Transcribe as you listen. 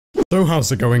So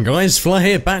how's it going, guys? Flair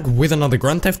here, back with another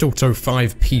Grand Theft Auto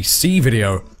 5 PC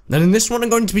video. And in this one I'm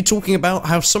going to be talking about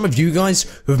how some of you guys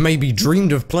who have maybe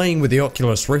dreamed of playing with the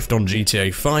Oculus Rift on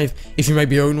GTA 5, if you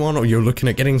maybe own one or you're looking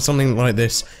at getting something like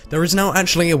this, there is now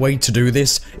actually a way to do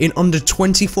this in under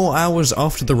 24 hours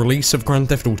after the release of Grand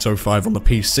Theft Auto 5 on the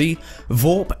PC.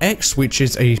 VorpX, which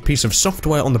is a piece of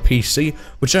software on the PC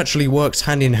which actually works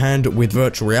hand in hand with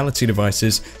virtual reality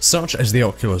devices such as the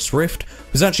Oculus Rift,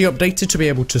 was actually updated to be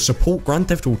able to support Grand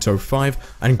Theft Auto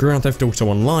 5 and Grand Theft Auto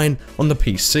Online on the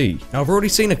PC. Now I've already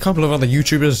seen a couple of other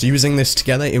YouTubers using this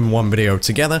together in one video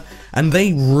together, and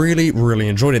they really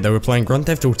enjoyed it. They were playing Grand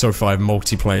Theft Auto 5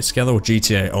 multiplayer together, or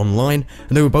GTA Online,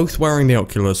 and they were both wearing the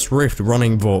Oculus Rift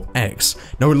running VorpX.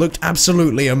 Now it looked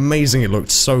absolutely amazing, it looked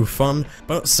so fun,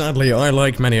 but sadly I,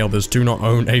 like many others, do not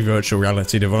own a virtual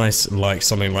reality device like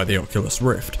something like the Oculus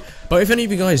Rift. But if any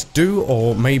of you guys do,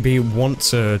 or maybe want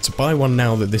to buy one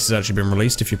now that this has actually been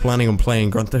released, if you're planning on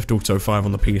playing Grand Theft Auto 5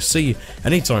 on the PC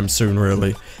anytime soon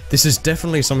really, this is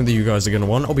definitely something that you guys are going to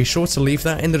want. I'll be sure to leave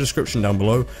that in the description down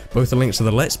below, both the link to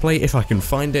the Let's Play if I can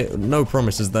find it, no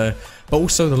promises there, but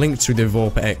also the link to the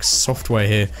VorpX software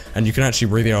here, and you can actually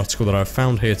read the article that I've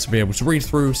found here to be able to read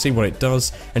through, see what it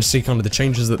does, and see kind of the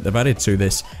changes that they've added to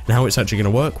this, and how it's actually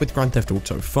going to work with Grand Theft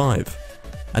Auto 5.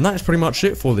 And that's pretty much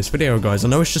it for this video, guys. I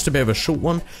know it's just a bit of a short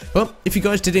one, but if you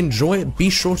guys did enjoy it, be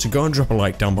sure to go and drop a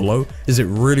like down below, as it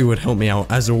really would help me out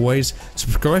as always.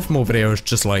 Subscribe for more videos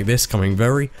just like this coming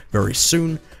very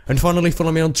soon. And finally,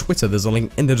 follow me on Twitter, there's a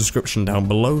link in the description down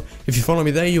below. If you follow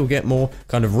me there, you'll get more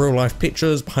kind of real life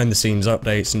pictures, behind the scenes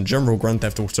updates, and general Grand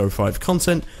Theft Auto 5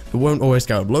 content that won't always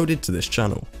get uploaded to this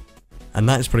channel. And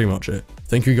that is pretty much it.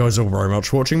 Thank you guys all very much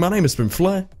for watching. My name has been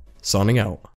Flair, signing out.